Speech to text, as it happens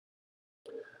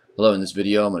Hello, in this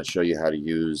video I'm going to show you how to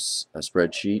use a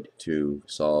spreadsheet to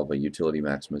solve a utility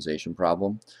maximization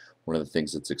problem. One of the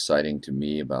things that's exciting to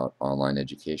me about online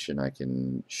education, I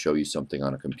can show you something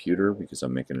on a computer because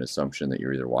I'm making an assumption that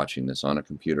you're either watching this on a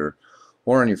computer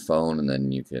or on your phone, and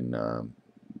then you can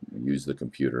use the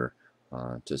computer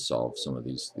to solve some of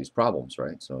these problems,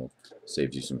 right? So it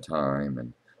saves you some time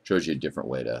and shows you a different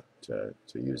way to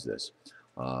use this.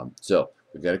 So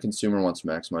we've got a consumer who wants to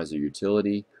maximize their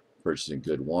utility, purchasing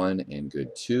good 1 and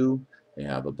good 2. They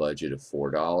have a budget of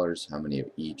 $4. How many of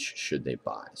each should they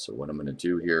buy? So what I'm going to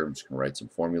do here, I'm just going to write some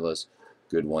formulas.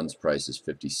 Good 1's price is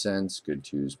 50 cents. Good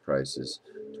 2's price is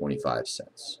 25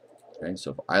 cents. Okay,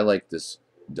 so if I like this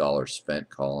dollar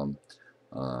spent column,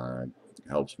 it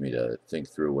helps me to think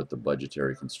through what the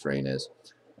budgetary constraint is.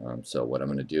 So what I'm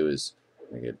going to do is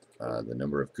I get the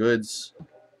number of goods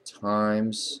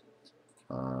times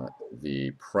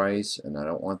the price, and I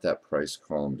don't want that price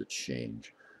column to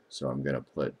change. So I'm going to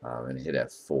put and hit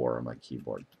F4 on my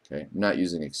keyboard. Okay, I'm not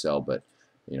using Excel, but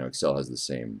Excel has the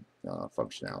same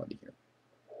functionality here.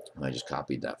 And I just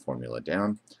copied that formula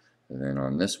down, and then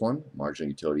on this one, marginal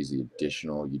utility is the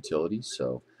additional utility,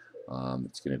 so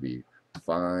it's going to be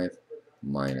 5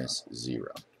 minus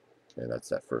 0. Okay, that's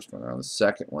that first one. On the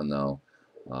second one, though,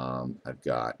 I've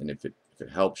got, and if it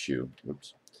helps you,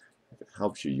 oops. If it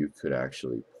helps you, you could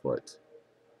actually put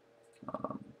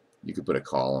a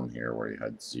column here where you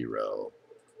had 0,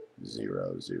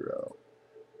 0, 0,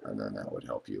 and then that would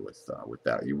help you with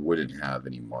that. You wouldn't have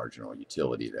any marginal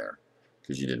utility there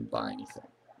because you didn't buy anything,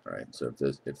 right? So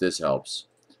if this helps,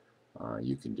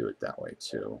 you can do it that way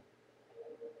too.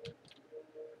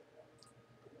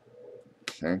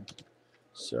 Okay.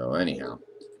 So anyhow,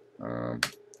 I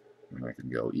can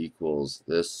go equals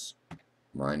this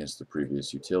minus the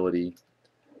previous utility,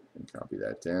 and copy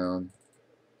that down.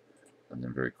 And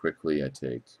then very quickly I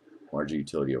take margin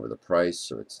utility over the price,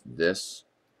 so it's this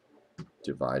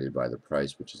divided by the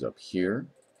price, which is up here.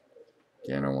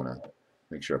 Again, I want to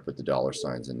make sure I put the dollar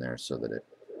signs in there so that it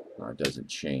doesn't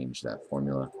change that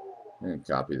formula. And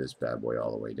copy this bad boy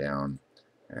all the way down,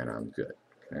 and I'm good.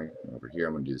 Okay, and over here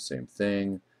I'm going to do the same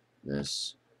thing.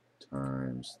 This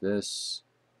times this.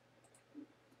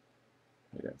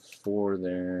 We got 4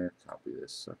 there. Copy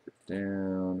this sucker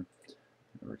down.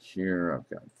 Over here I've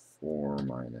got 4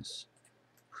 minus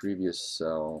previous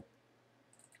cell.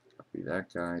 Copy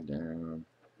that guy down.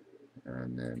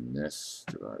 And then this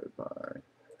divided by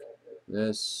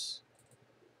this.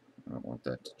 I don't want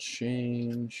that to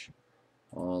change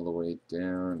all the way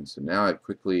down. So now I've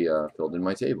quickly filled in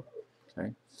my table.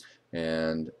 Okay,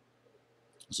 and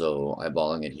so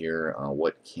eyeballing it here,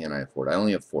 what can I afford? I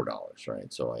only have $4,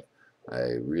 right? So I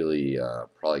really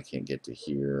probably can't get to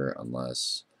here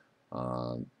unless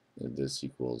this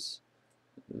equals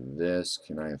this.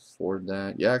 Can I afford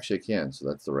that? Yeah, actually I can, so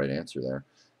that's the right answer there.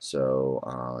 So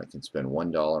I can spend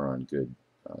 $1 on good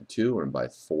 2, or buy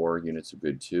 4 units of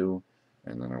good 2,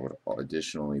 and then I would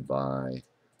additionally buy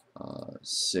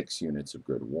 6 units of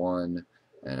good 1,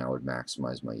 and I would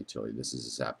maximize my utility. This is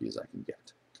as happy as I can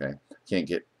get. Okay,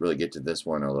 can't really get to this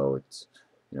one, although it's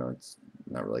it's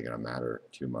not really going to matter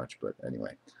too much. But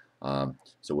anyway,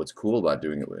 so what's cool about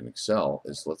doing it in Excel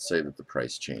is, let's say that the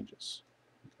price changes.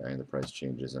 Okay, the price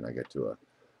changes, and I get to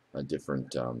a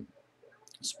different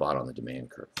spot on the demand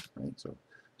curve. Right,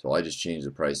 so I just change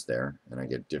the price there, and I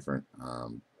get different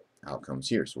outcomes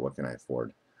here. So what can I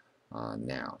afford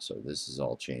now? So this is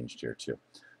all changed here too.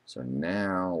 So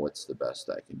now what's the best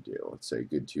I can do? Let's say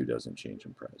good 2 doesn't change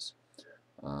in price.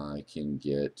 I can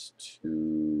get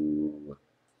to,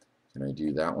 can I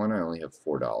do that one? I only have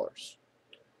 $4.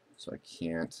 So I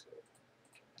can't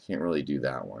really do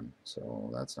that one.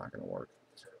 So that's not going to work.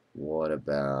 What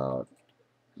about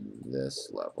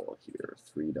this level here?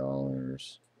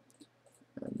 $3.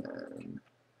 And then,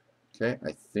 okay,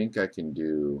 I think I can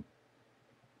do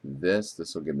this.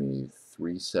 This will give me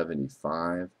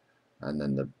 $3.75. And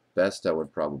then the best I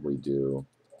would probably do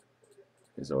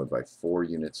is I would buy 4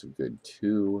 units of good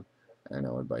 2, and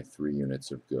I would buy 3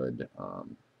 units of good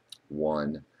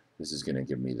 1. This is going to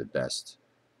give me the best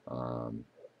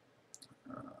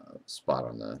spot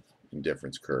on the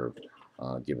indifference curve,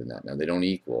 given that. Now they don't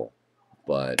equal,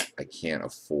 but I can't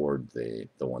afford the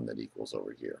one that equals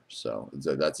over here. So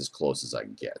that's as close as I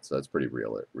can get. So that's pretty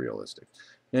realistic.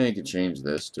 And you can change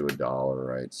this to $1,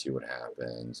 right? See what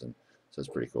happens, and so it's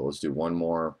pretty cool. Let's do one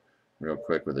more real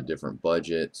quick with a different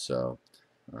budget. So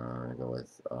I go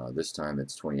with this time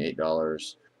it's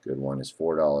 $28. Good 1 is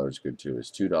 $4. Good 2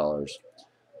 is $2.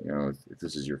 If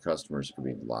this is your customers, it could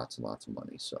be lots and lots of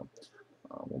money. So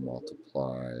we'll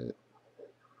multiply.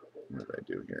 What did I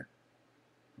do here?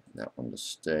 That one to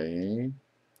stay.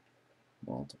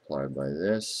 multiplied by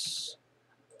this.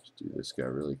 Let's do this guy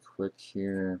really quick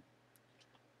here.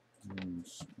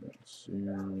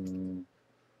 Zero.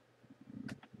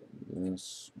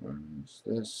 This minus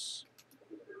this.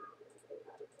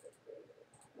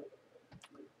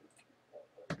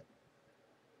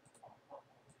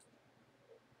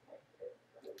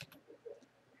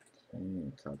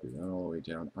 Okay, copy that all the way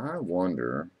down. I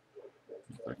wonder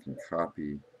if I can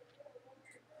copy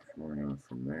formula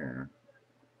from there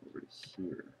over to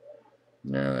here.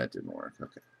 No, that didn't work.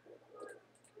 Okay.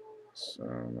 So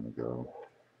I'm going to go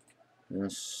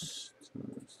this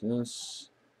times this.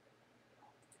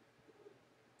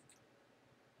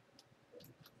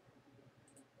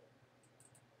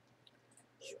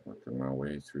 Just working my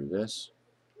way through this.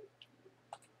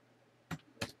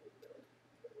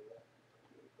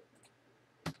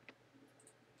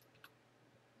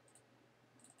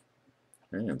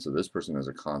 And so this person has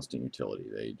a constant utility.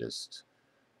 They just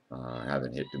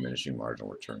haven't hit diminishing marginal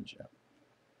returns yet.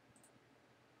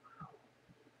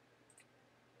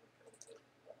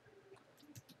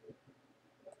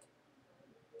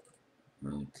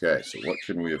 Okay, so what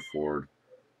can we afford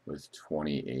with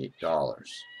 $28?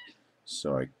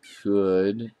 So I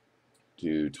could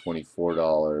do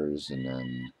 $24 and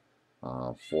then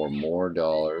 $4 more.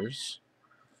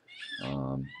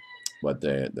 But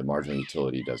the marginal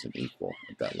utility doesn't equal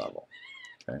at that level.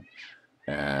 Okay,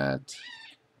 at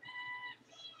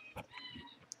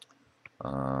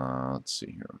let's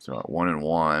see here, so at 1 and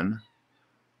 1,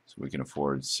 so we can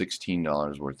afford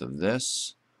 $16 worth of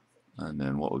this, and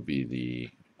then what would be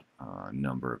the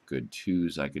number of good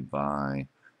 2s I could buy?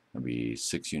 That'd be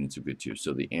 6 units of good 2.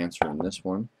 So the answer in this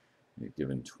one,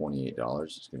 given $28,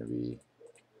 is going to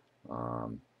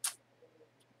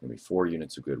be 4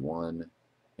 units of good 1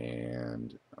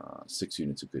 and 6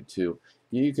 units of good 2.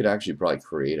 You could actually probably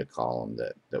create a column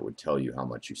that would tell you how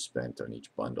much you spent on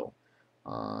each bundle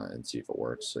and see if it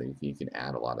works. So you can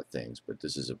add a lot of things, but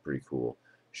this is a pretty cool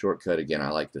shortcut. Again, I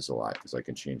like this a lot because I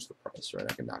can change the price, right?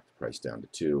 I can knock the price down to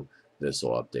 2. This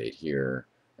will update here.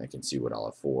 I can see what I'll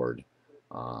afford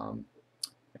and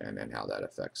then how that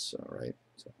affects, right?